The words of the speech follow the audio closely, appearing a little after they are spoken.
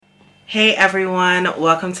Hey everyone,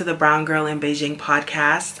 welcome to the Brown Girl in Beijing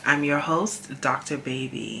podcast. I'm your host, Dr.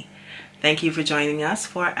 Baby. Thank you for joining us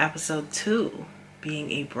for episode 2,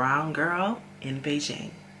 being a brown girl in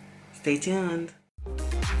Beijing. Stay tuned.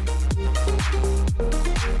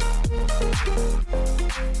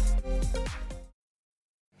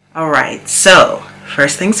 Alright, so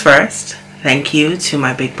first things first, thank you to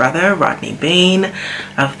my big brother, Rodney Bain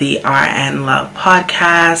of the RN Love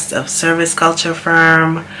podcast of Service Culture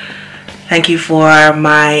Firm. Thank you for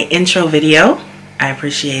my intro video. I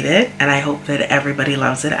appreciate it, and I hope that everybody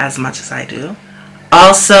loves it as much as I do.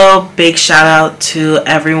 Also, big shout out to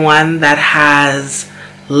everyone that has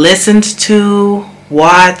listened to,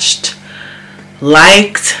 watched,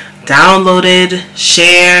 liked, downloaded,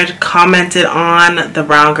 shared, commented on the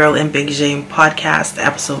Brown Girl in Beijing podcast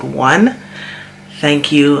episode 1.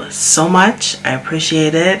 Thank you so much. I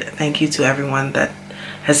appreciate it. Thank you to everyone that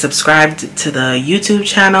has subscribed to the YouTube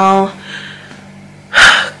channel.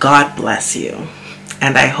 God bless you.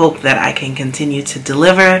 And I hope that I can continue to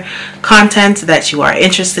deliver content that you are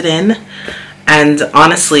interested in. And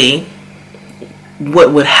honestly,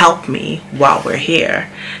 what would help me while we're here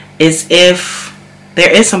is if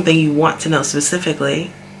there is something you want to know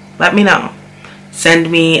specifically, let me know.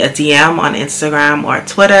 Send me a DM on Instagram or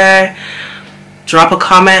Twitter. Drop a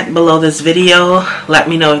comment below this video. Let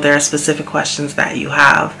me know if there are specific questions that you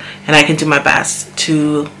have, and I can do my best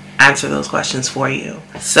to answer those questions for you.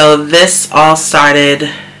 So this all started,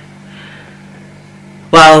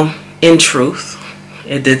 well, in truth,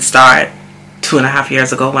 it did start 2.5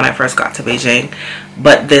 years ago when I first got to Beijing,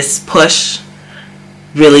 but this push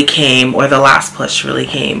really came, or the last push really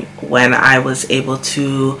came, when I was able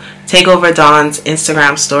to take over Dawn's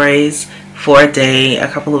Instagram stories for a day a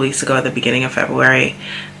couple of weeks ago at the beginning of February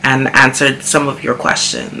and answered some of your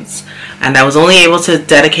questions. And I was only able to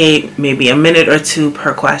dedicate maybe a minute or two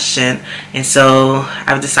per question. And so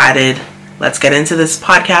I've decided, let's get into this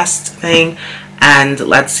podcast thing and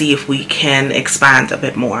let's see if we can expand a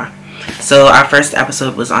bit more. So our first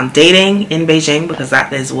episode was on dating in Beijing, because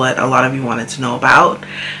that is what a lot of you wanted to know about.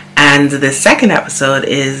 And the second episode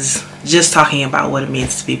is just talking about what it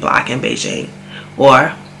means to be black in Beijing,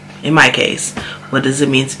 or in my case, what does it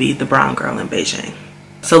mean to be the brown girl in Beijing?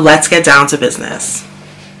 So let's get down to business.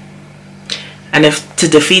 And if to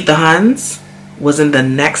defeat the Huns wasn't the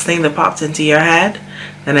next thing that popped into your head,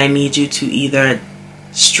 then I need you to either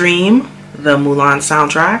stream the Mulan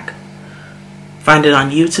soundtrack, find it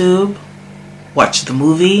on YouTube, watch the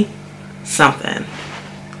movie, something.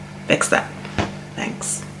 Fix that.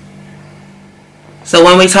 Thanks. So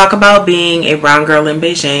when we talk about being a brown girl in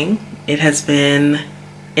Beijing, it has been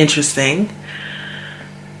interesting.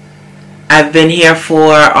 I've been here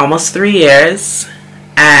for almost 3 years,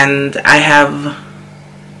 and I have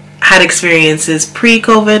had experiences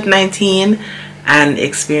pre-COVID-19 and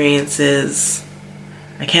experiences,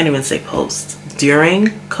 I can't even say post, during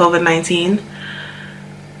COVID-19.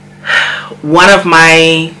 One of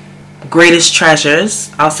my greatest treasures,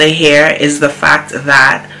 I'll say here, is the fact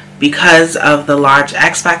that because of the large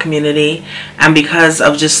expat community and because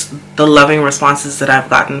of just the loving responses that I've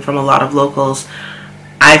gotten from a lot of locals,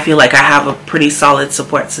 I feel like I have a pretty solid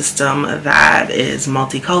support system that is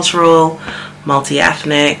multicultural,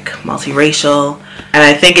 multi-ethnic, multiracial. And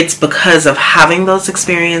I think it's because of having those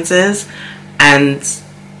experiences and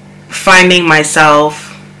finding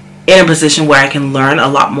myself in a position where I can learn a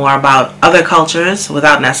lot more about other cultures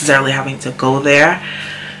without necessarily having to go there.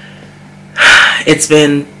 It's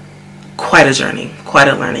been quite a journey, quite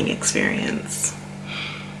a learning experience.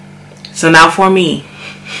 So now for me,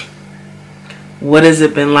 what has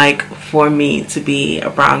it been like for me to be a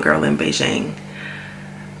brown girl in Beijing?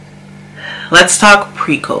 Let's talk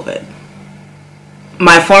pre-COVID.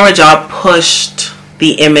 My former job pushed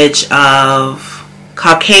the image of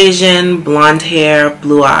Caucasian, blonde hair,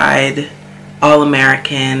 blue-eyed,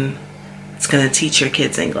 all-American. It's going to teach your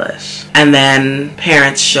kids English. And then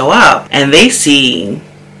parents show up and they see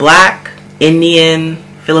black, Indian,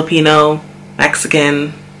 Filipino,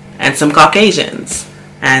 Mexican, and some Caucasians.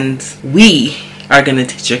 And we are going to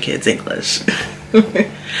teach your kids English.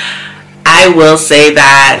 I will say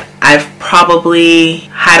that I've probably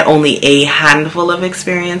had only a handful of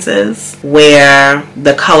experiences where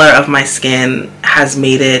the color of my skin has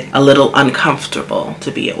made it a little uncomfortable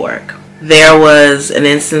to be at work. There was an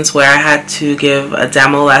instance where I had to give a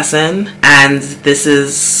demo lesson, and this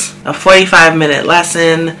is a 45-minute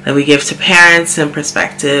lesson that we give to parents and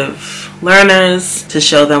prospective learners to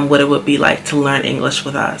show them what it would be like to learn English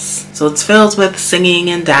with us. So it's filled with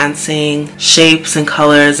singing and dancing, shapes and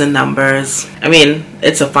colors and numbers. I mean,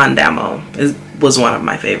 it's a fun demo. It was one of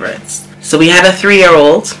my favorites. So we had a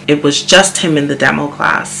 3-year-old. It was just him in the demo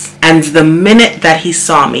class. And the minute that he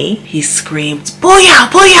saw me, he screamed, "Booyah,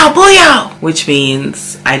 booyah, booyah," which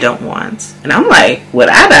means I don't want. And I'm like, with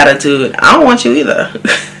that attitude, I don't want you either.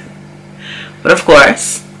 But of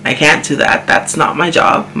course, I can't do that. That's not my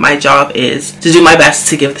job. My job is to do my best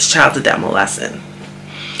to give this child a demo lesson.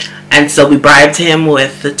 And so we bribed him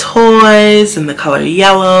with the toys and the color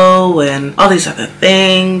yellow and all these other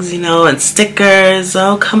things, and stickers.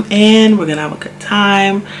 "Oh, come in. We're going to have a good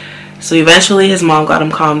time." So eventually his mom got him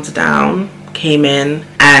calmed down, came in,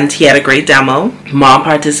 and he had a great demo. Mom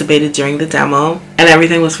participated during the demo, and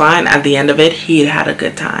everything was fine. At the end of it, he had a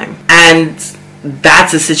good time. And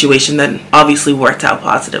that's a situation that obviously worked out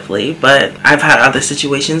positively, but I've had other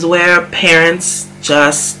situations where parents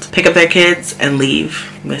just pick up their kids and leave.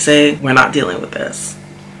 They say, "We're not dealing with this."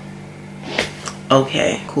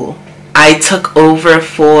 Okay, cool. I took over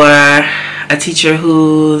for a teacher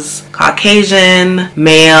who's Caucasian,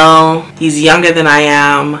 male. He's younger than I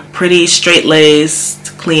am, pretty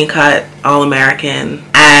straight-laced, clean-cut, all-American.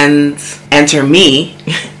 And enter me.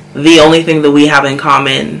 The only thing that we have in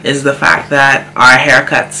common is the fact that our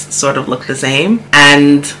haircuts sort of look the same.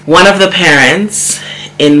 And one of the parents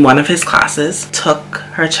in one of his classes took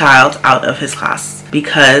her child out of his class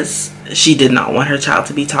because she did not want her child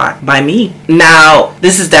to be taught by me. Now,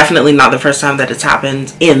 this is definitely not the first time that it's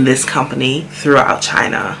happened in this company throughout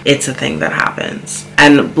China. It's a thing that happens.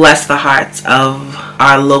 And bless the hearts of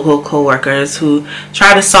our local co-workers who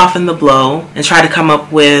try to soften the blow and try to come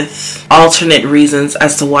up with alternate reasons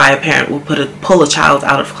as to why a parent will pull a child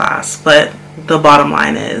out of class. But the bottom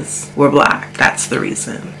line is, we're Black. That's the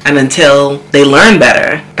reason. And until they learn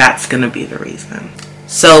better, that's going to be the reason.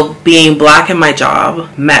 So being Black in my job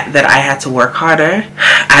meant that I had to work harder,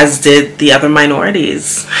 as did the other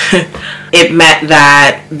minorities. It meant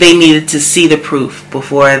that they needed to see the proof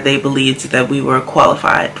before they believed that we were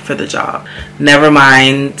qualified for the job. Never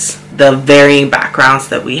mind the varying backgrounds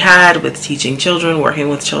that we had with teaching children, working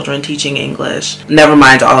with children, teaching English. Never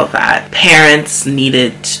mind all of that. Parents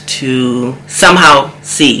needed to somehow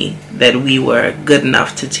see that we were good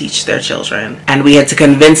enough to teach their children, and we had to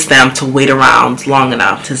convince them to wait around long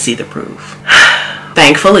enough to see the proof.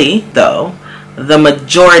 Thankfully, though, the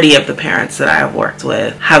majority of the parents that I have worked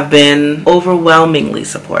with have been overwhelmingly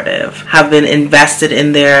supportive, have been invested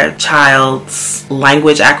in their child's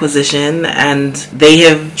language acquisition, and they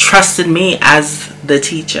have trusted me as the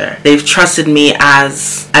teacher. They've trusted me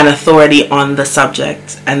as an authority on the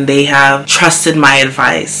subject, and they have trusted my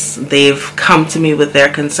advice. They've come to me with their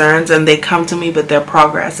concerns, and they come to me with their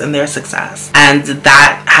progress and their success. And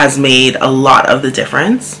that has made a lot of the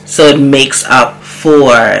difference. So it makes up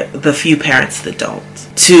for the few parents that don't.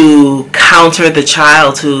 To counter the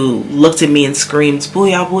child who looked at me and screamed,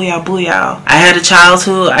 "Booyah, booyah, booyah." I had a child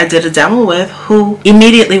who I did a demo with who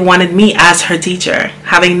immediately wanted me as her teacher.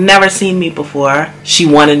 Having never seen me before, she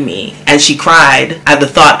wanted me, and she cried at the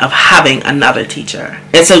thought of having another teacher.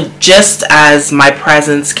 And so just as my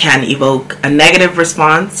presence can evoke a negative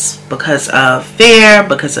response because of fear,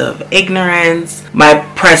 because of ignorance, my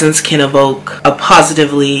presence can evoke a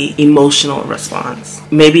positively emotional response.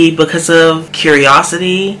 Maybe because of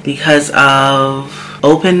curiosity, because of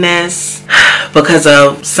openness, because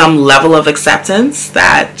of some level of acceptance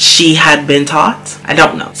that she had been taught. I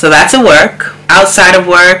don't know. So that's at work. Outside of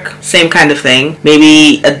work, same kind of thing.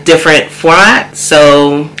 Maybe a different format.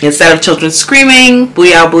 So instead of children screaming,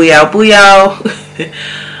 "Booyah, booyah, booyah,"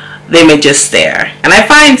 they may just stare. And I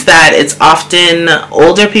find that it's often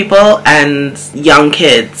older people and young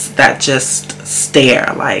kids that just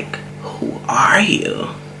stare like, "Who are you?"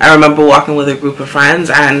 I remember walking with a group of friends,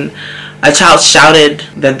 and a child shouted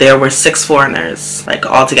that there were 6 foreigners, like,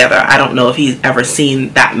 all together. I don't know if he's ever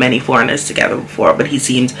seen that many foreigners together before, but he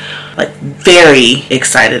seemed like very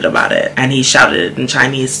excited about it. And he shouted it in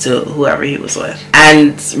Chinese to whoever he was with.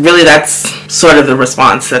 And really, that's sort of the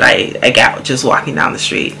response that I get just walking down the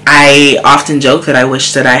street. I often joke that I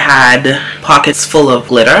wish that I had pockets full of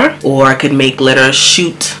glitter, or could make glitter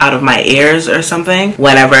shoot out of my ears or something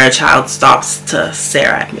whenever a child stops to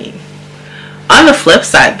stare at me. On the flip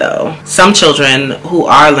side, though, some children who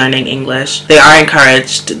are learning English, they are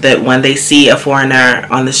encouraged that when they see a foreigner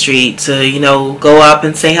on the street to, go up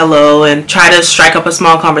and say hello and try to strike up a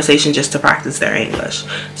small conversation just to practice their English.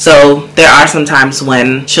 So there are some times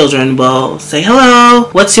when children will say, "Hello,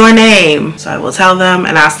 what's your name?" So I will tell them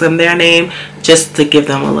and ask them their name just to give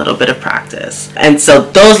them a little bit of practice. And so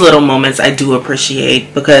those little moments I do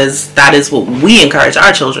appreciate, because that is what we encourage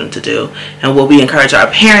our children to do and what we encourage our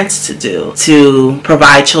parents to do, to to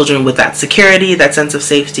provide children with that security, that sense of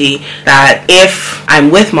safety, that if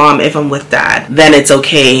I'm with mom, if I'm with dad, then it's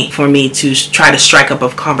okay for me to try to strike up a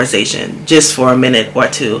conversation just for a minute or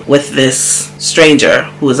two with this stranger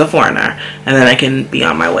who is a foreigner, and then I can be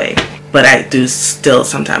on my way. But I do still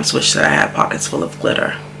sometimes wish that I had pockets full of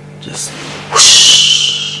glitter. Just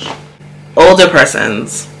whoosh. Older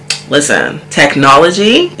persons, listen,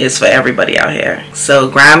 technology is for everybody out here. So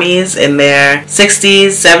Grammys in their 60s,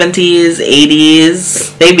 70s,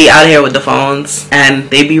 80s, they be out here with the phones and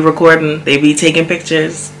they be recording, they be taking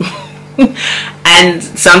pictures. And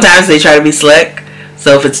sometimes they try to be slick.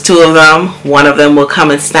 So if it's two of them, one of them will come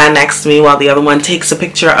and stand next to me while the other one takes a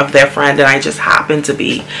picture of their friend and I just happen to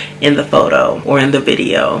be in the photo or in the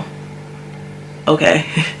video. Okay.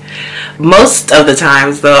 Most of the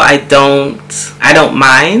times though, I don't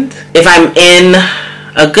mind. If I'm in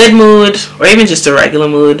a good mood or even just a regular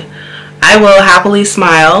mood, I will happily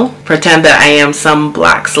smile, pretend that I am some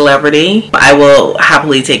black celebrity. I will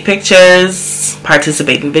happily take pictures,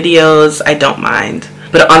 participate in videos. I don't mind.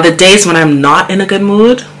 But on the days when I'm not in a good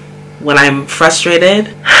mood, when I'm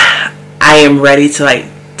frustrated, I am ready to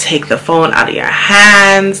take the phone out of your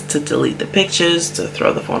hands, to delete the pictures, to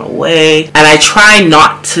throw the phone away. And I try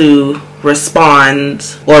not to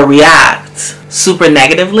respond or react super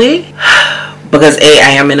negatively because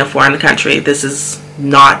I am in a foreign country. This is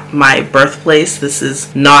not my birthplace. This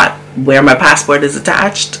is not where my passport is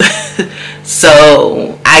attached.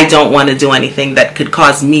 So I don't want to do anything that could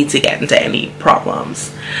cause me to get into any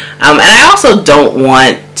problems. And I also don't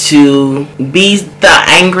want to be the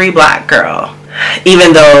angry black girl,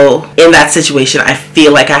 even though in that situation I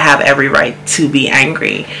feel like I have every right to be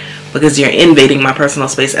angry because you're invading my personal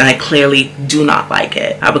space and I clearly do not like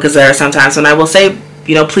it. Because there are some times when I will say,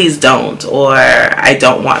 please don't, or I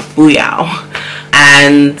don't want booyah.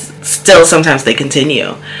 And still sometimes they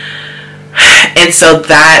continue. And so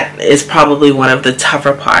that is probably one of the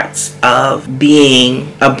tougher parts of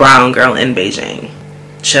being a brown girl in Beijing.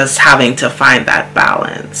 Just having to find that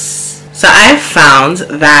balance. So I've found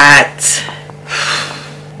that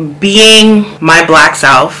being my black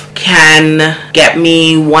self can get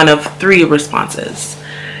me one of three responses.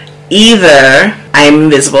 Either I'm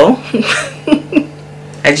invisible.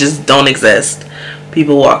 I just don't exist.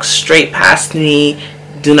 People walk straight past me,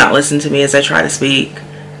 do not listen to me as I try to speak,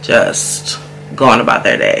 just go on about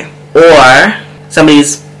their day. Or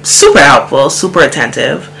somebody's super helpful, super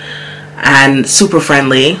attentive, and super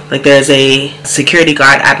friendly. Like there's a security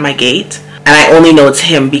guard at my gate, and I only know it's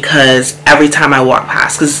him because every time I walk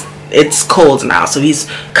past, because it's cold now, so he's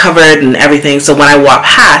covered and everything. So when I walk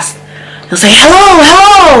past, he'll say,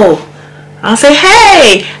 hello. I'll say,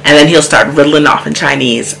 hey. And then he'll start riddling off in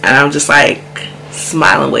Chinese. And I'm just like,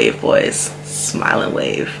 smile and wave, boys. Smile and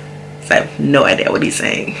wave. So I have no idea what he's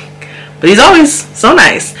saying. But he's always so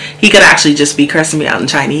nice. He could actually just be cursing me out in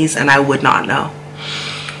Chinese and I would not know.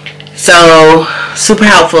 So, super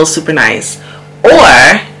helpful, super nice.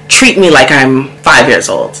 Or treat me like I'm 5 years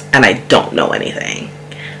old and I don't know anything.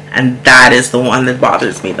 And that is the one that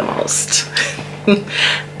bothers me the most.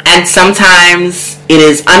 And sometimes it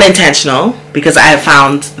is unintentional because I have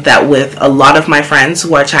found that with a lot of my friends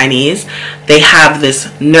who are Chinese, they have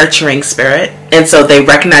this nurturing spirit. And so they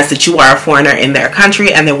recognize that you are a foreigner in their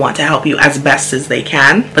country and they want to help you as best as they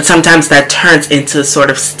can. But sometimes that turns into sort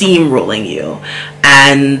of steamrolling you.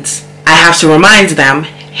 And I have to remind them,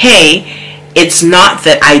 hey, it's not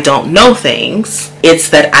that I don't know things. It's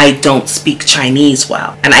that I don't speak Chinese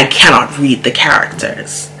well and I cannot read the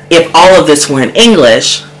characters. If all of this were in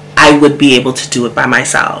English, I would be able to do it by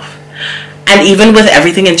myself. And even with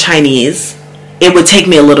everything in Chinese, it would take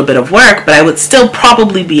me a little bit of work, but I would still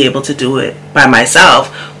probably be able to do it by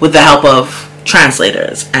myself with the help of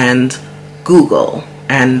translators and Google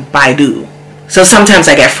and Baidu. So sometimes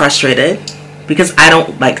I get frustrated because I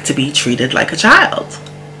don't like to be treated like a child.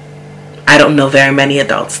 I don't know very many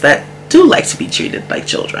adults that do like to be treated like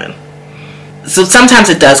children. So sometimes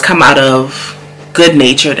it does come out of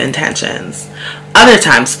good-natured intentions. Other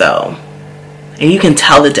times though, and you can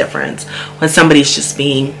tell the difference when somebody's just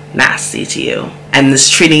being nasty to you and is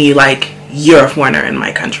treating you like you're a foreigner in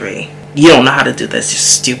my country. You don't know how to do this, you're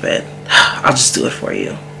stupid. I'll just do it for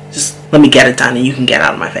you. Just let me get it done and you can get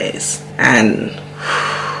out of my face. And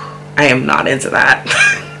I am not into that.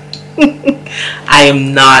 I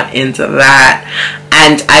am not into that.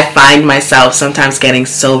 And I find myself sometimes getting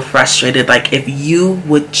so frustrated. Like, if you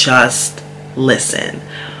would just listen,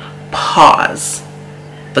 pause,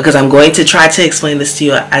 because I'm going to try to explain this to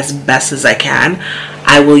you as best as I can.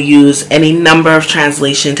 I will use any number of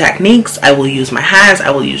translation techniques. I will use my hands.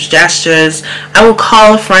 I will use gestures. I will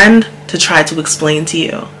call a friend to try to explain to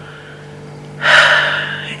you.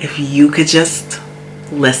 If you could just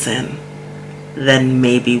listen, then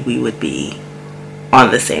maybe we would be on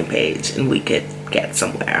the same page and we could get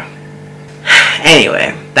somewhere.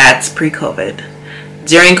 Anyway, that's pre-COVID.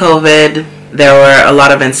 During COVID, there were a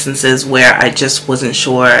lot of instances where I just wasn't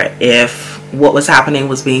sure if what was happening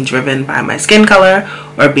was being driven by my skin color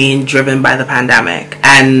or being driven by the pandemic.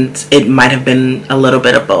 And it might have been a little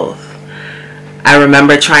bit of both. I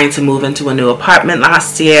remember trying to move into a new apartment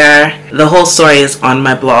last year. The whole story is on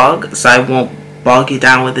my blog, so I won't bog you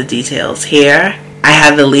down with the details here. I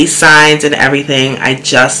had the lease signed and everything. I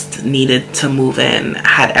just needed to move in.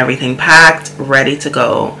 Had everything packed, ready to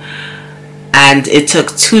go. And it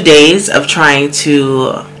took 2 days of trying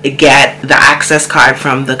to get the access card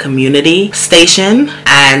from the community station,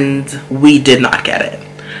 and we did not get it.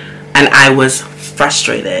 And I was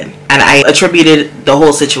frustrated. And I attributed the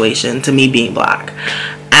whole situation to me being black.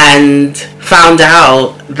 And found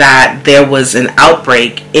out that there was an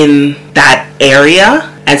outbreak in that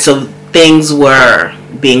area. And so things were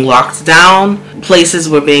being locked down, places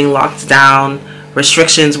were being locked down,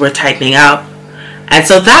 restrictions were tightening up. And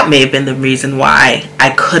so that may have been the reason why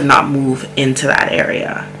I could not move into that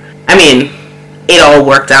area. I mean, it all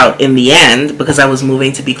worked out in the end because I was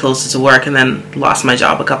moving to be closer to work and then lost my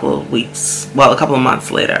job a couple of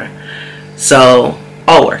months later. So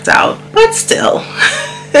all worked out, but still,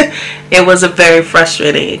 it was a very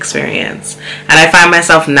frustrating experience. And I find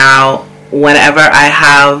myself now, whenever I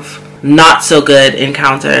have not so good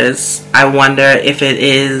encounters, I wonder if it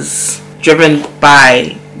is driven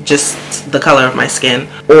by just the color of my skin,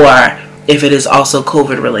 or if it is also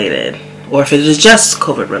COVID related, or if it is just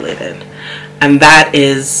COVID related. And that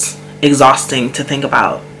is exhausting to think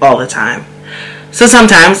about all the time. So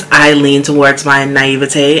sometimes I lean towards my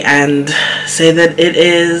naivete and say that it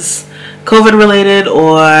is COVID related,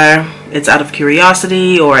 or it's out of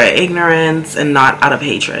curiosity or ignorance and not out of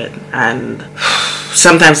hatred. And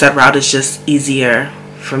sometimes that route is just easier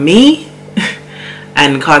for me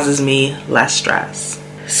and causes me less stress.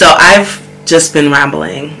 So I've just been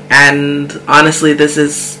rambling, and honestly this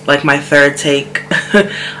is like my third take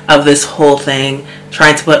of this whole thing,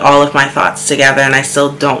 trying to put all of my thoughts together, and I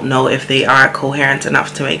still don't know if they are coherent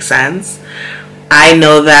enough to make sense. I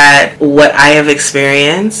know that what I have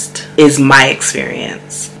experienced is my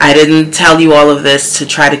experience. I didn't tell you all of this to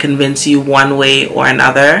try to convince you one way or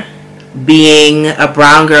another. Being a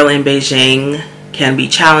brown girl in Beijing can be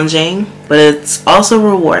challenging, but it's also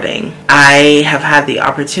rewarding. I have had the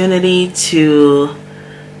opportunity to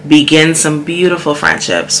begin some beautiful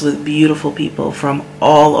friendships with beautiful people from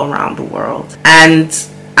all around the world. And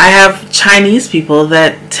I have Chinese people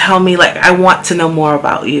that tell me, like, I want to know more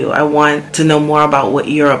about you. I want to know more about what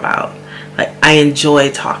you're about. Like, I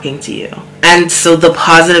enjoy talking to you. And so the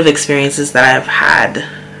positive experiences that I've had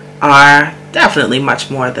are definitely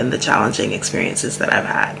much more than the challenging experiences that I've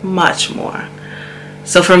had. Much more.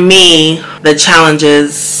 So for me, the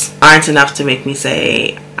challenges aren't enough to make me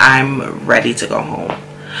say I'm ready to go home.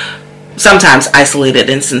 Sometimes isolated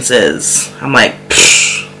instances, I'm like,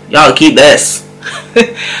 y'all keep this.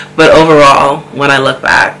 But overall, when I look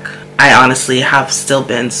back, I honestly have still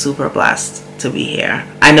been super blessed to be here.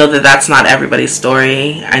 I know that that's not everybody's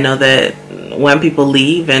story. I know that when people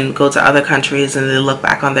leave and go to other countries and they look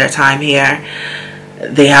back on their time here,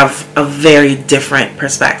 they have a very different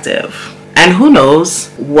perspective. And who knows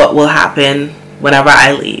what will happen whenever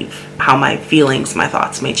I leave, how my feelings, my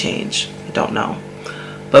thoughts may change. I don't know.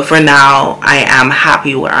 But for now, I am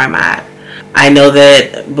happy where I'm at. I know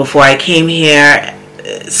that before I came here,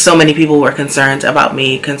 so many people were concerned about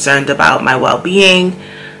me, concerned about my well-being,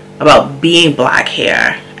 about being black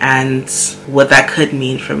here, and what that could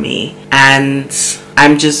mean for me. And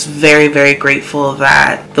I'm just very, very grateful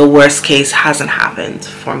that the worst case hasn't happened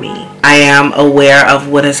for me. I am aware of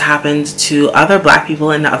what has happened to other black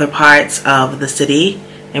people in other parts of the city,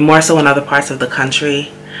 and more so in other parts of the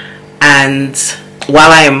country. And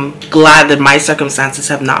while I am glad that my circumstances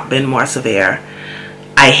have not been more severe,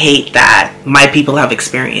 I hate that my people have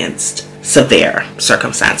experienced severe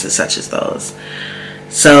circumstances such as those.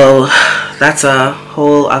 So that's a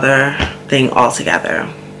whole other thing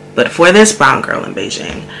altogether. But for this brown girl in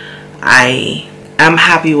Beijing, I am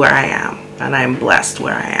happy where I am, and I'm blessed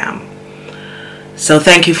where I am. So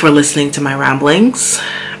thank you for listening to my ramblings.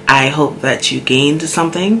 I hope that you gained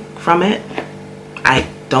something from it. I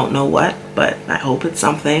don't know what, but I hope it's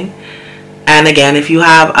something. And again, if you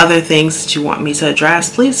have other things that you want me to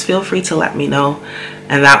address, please feel free to let me know.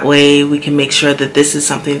 And that way we can make sure that this is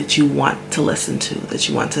something that you want to listen to, that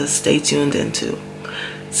you want to stay tuned into.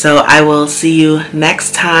 So I will see you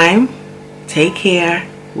next time. Take care.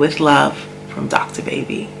 With love, from Dr.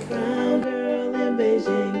 Baby.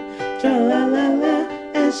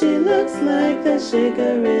 she looks like the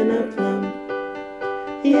sugar in a plum.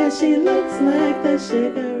 Yeah, she looks like the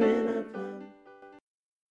sugar